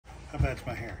How bad's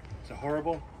my hair? Is it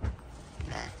horrible?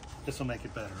 This will make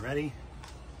it better. Ready?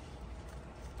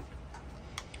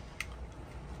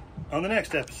 On the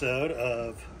next episode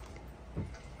of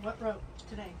What broke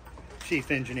today?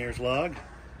 Chief Engineer's Log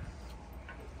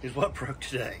is what broke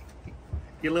today.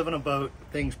 You live on a boat,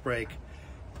 things break.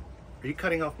 Are you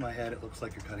cutting off my head? It looks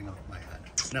like you're cutting off my head.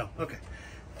 No, okay.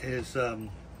 Is the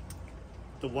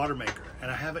water maker. And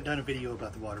I haven't done a video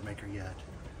about the water maker yet.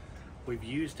 We've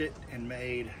used it and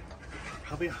made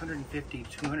probably 150,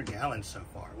 200 gallons so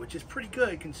far, which is pretty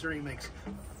good considering it makes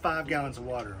 5 gallons of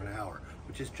water an hour,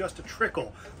 which is just a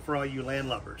trickle for all you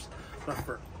landlubbers. But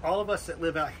for all of us that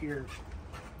live out here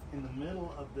in the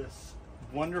middle of this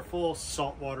wonderful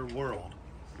saltwater world,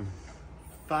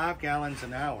 5 gallons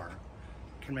an hour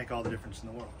can make all the difference in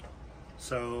the world.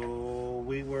 So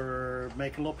we were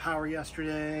making a little power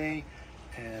yesterday,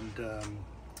 and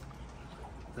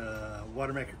the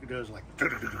water maker does like,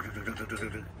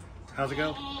 how's it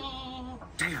go?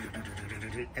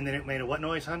 And then it made a what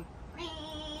noise, hon?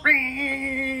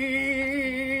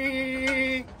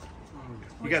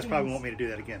 You guys probably want me to do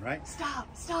that again, right? Stop,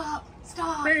 stop,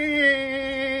 stop.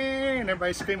 And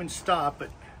everybody's screaming stop, but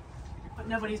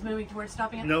nobody's moving towards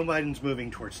stopping it? nobody's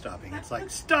moving towards stopping. It's like,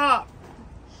 stop!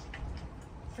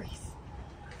 Freeze.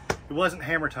 It wasn't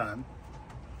hammer time.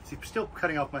 Is he still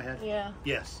cutting off my head? Yeah.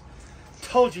 Yes.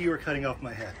 Told you were cutting off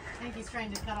my head. I think he's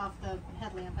trying to cut off the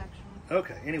headlamp, actually.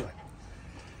 Okay, anyway.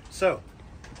 So,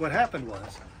 what happened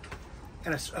was,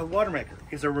 and a water maker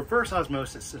is a reverse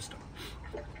osmosis system.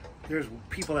 There's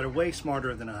people that are way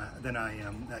smarter than I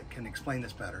am that can explain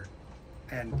this better.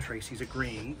 And Tracy's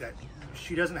agreeing that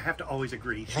she doesn't have to always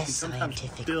agree. She can sometimes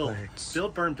build.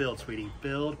 Build, burn, build, sweetie.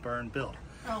 Build, burn, build.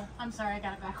 Oh, I'm sorry, I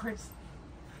got it backwards.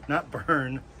 Not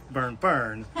burn, burn,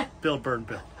 burn. Build, burn,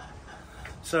 build.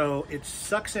 So it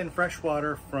sucks in fresh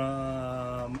water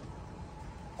from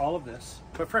all of this.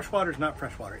 But fresh water is not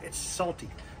fresh water. It's salty.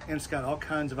 And it's got all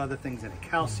kinds of other things in it.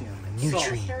 Calcium and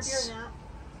Nutrients. salt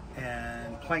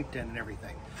and plankton and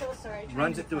everything. So sorry.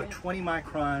 Runs it through a 20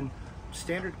 micron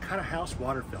standard kind of house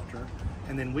water filter.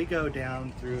 And then we go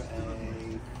down through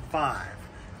a 5. I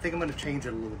think I'm going to change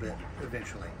it a little bit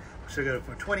eventually. So we go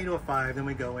from a 20 to a 5, then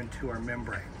we go into our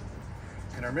membrane.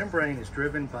 And our membrane is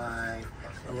driven by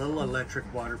a little electric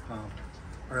water pump,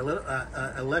 or a little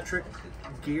electric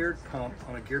geared pump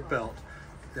on a geared belt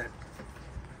that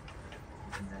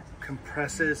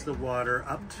compresses the water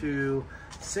up to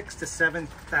 6,000 to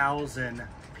 7,000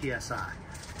 psi.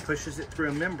 Pushes it through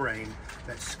a membrane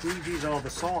that squeegees all the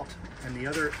salt and the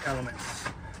other elements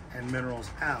and minerals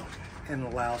out and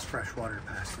allows fresh water to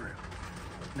pass through.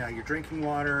 Now, your drinking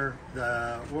water,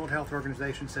 the World Health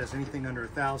Organization says anything under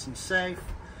 1,000 safe.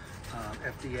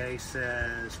 FDA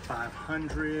says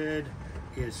 500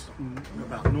 is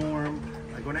about norm.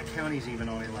 Like Gwinnett County's even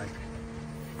only like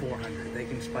 400. They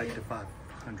can spike to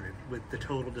 500 with the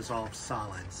total dissolved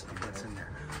solids of what's in there.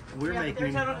 We're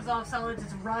making their total dissolved solids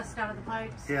is rust out of the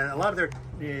pipes. Yeah, a lot of their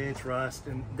it's rust,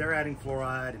 and they're adding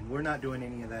fluoride, and we're not doing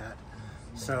any of that.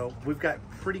 So we've got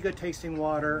pretty good tasting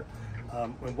water.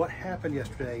 And what happened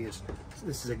yesterday is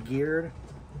this is a geared,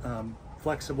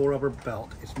 flexible rubber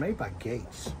belt. It's made by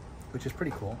Gates, which is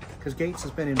pretty cool because Gates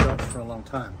has been in belts for a long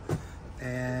time.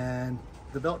 And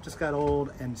the belt just got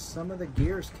old and some of the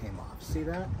gears came off. See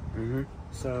that? Mm-hmm.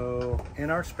 So in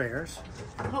our spares.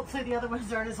 Hopefully the other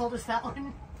ones aren't as old as that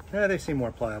one. Yeah, they seem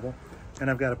more pliable.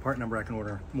 And I've got a part number I can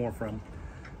order more from.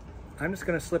 I'm just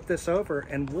gonna slip this over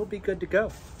and we'll be good to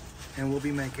go. And we'll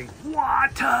be making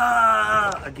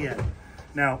water again.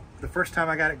 Now, the first time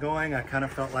I got it going, I kind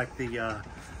of felt like the, are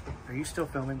you still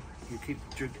filming?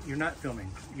 You're not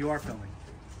filming. You are filming.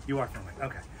 You are filming.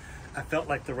 Okay. I felt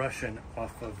like the Russian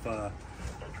off of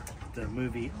the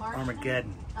movie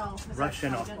Armageddon. Oh,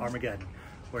 Russian off Armageddon,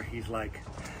 where he's like,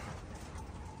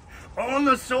 on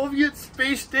the Soviet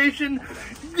space station,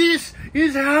 this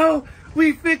is how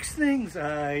we fix things.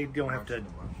 I don't have to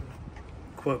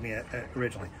quote me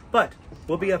originally, but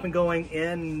we'll be up and going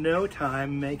in no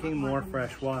time making more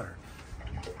fresh water.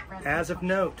 As of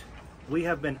note, we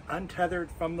have been untethered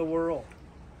from the world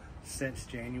since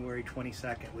January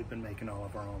 22nd. We've been making all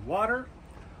of our own water,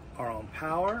 our own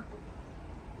power.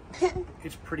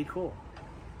 It's pretty cool.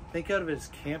 Think of it as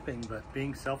camping, but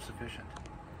being self-sufficient.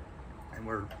 And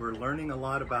we're learning a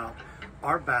lot about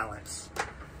our balance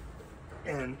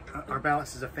and our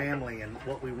balance as a family and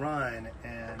what we run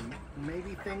and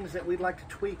maybe things that we'd like to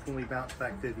tweak when we bounce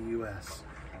back to the US.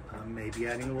 Maybe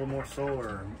adding a little more solar,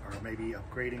 or maybe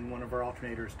upgrading one of our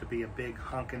alternators to be a big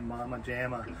honking mama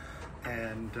jamma,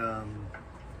 and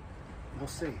we'll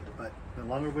see. But the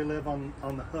longer we live on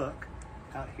the hook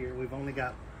out here, we've only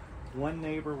got one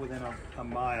neighbor within a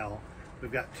mile.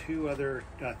 We've got three other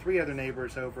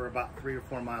neighbors over about 3 or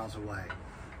 4 miles away.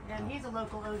 And he's a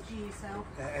local OG, so.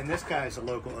 And this guy's a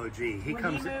local OG. When he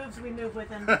moves, we move with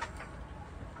him.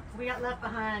 We got left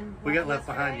behind. We got left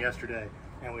behind yesterday,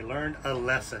 and we learned a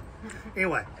lesson.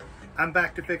 Anyway, I'm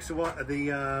back to fix the water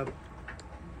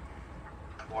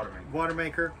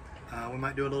maker. We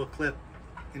might do a little clip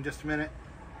in just a minute.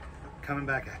 Coming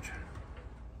back at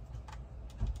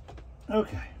you.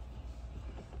 Okay.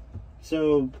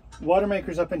 So water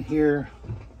maker's up in here.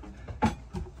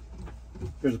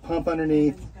 There's a pump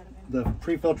underneath. The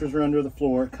pre-filters are under the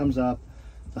floor. It comes up.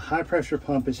 The high pressure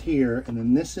pump is here, and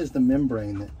then this is the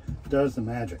membrane that does the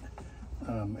magic.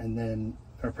 And then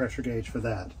our pressure gauge for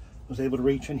that. I was able to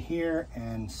reach in here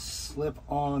and slip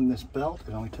on this belt.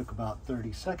 It only took about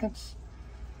 30 seconds.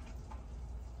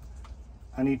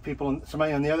 I need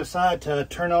somebody on the other side to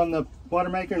turn on the water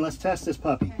maker, and let's test this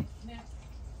puppy. Okay. Yeah.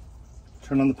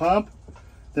 Turn on the pump,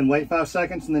 then wait 5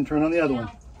 seconds, and then turn on the other one.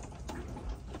 We'll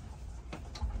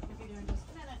be doing just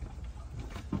a minute.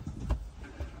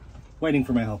 Waiting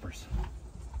for my helpers.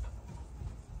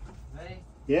 Ready?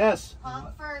 Yes.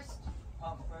 Pump first,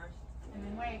 Pump first. and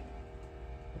then wait.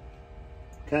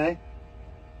 Okay.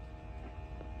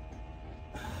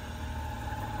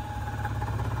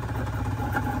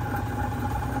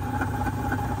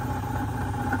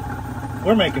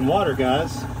 We're making water,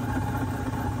 guys.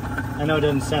 I know it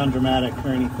doesn't sound dramatic or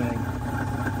anything.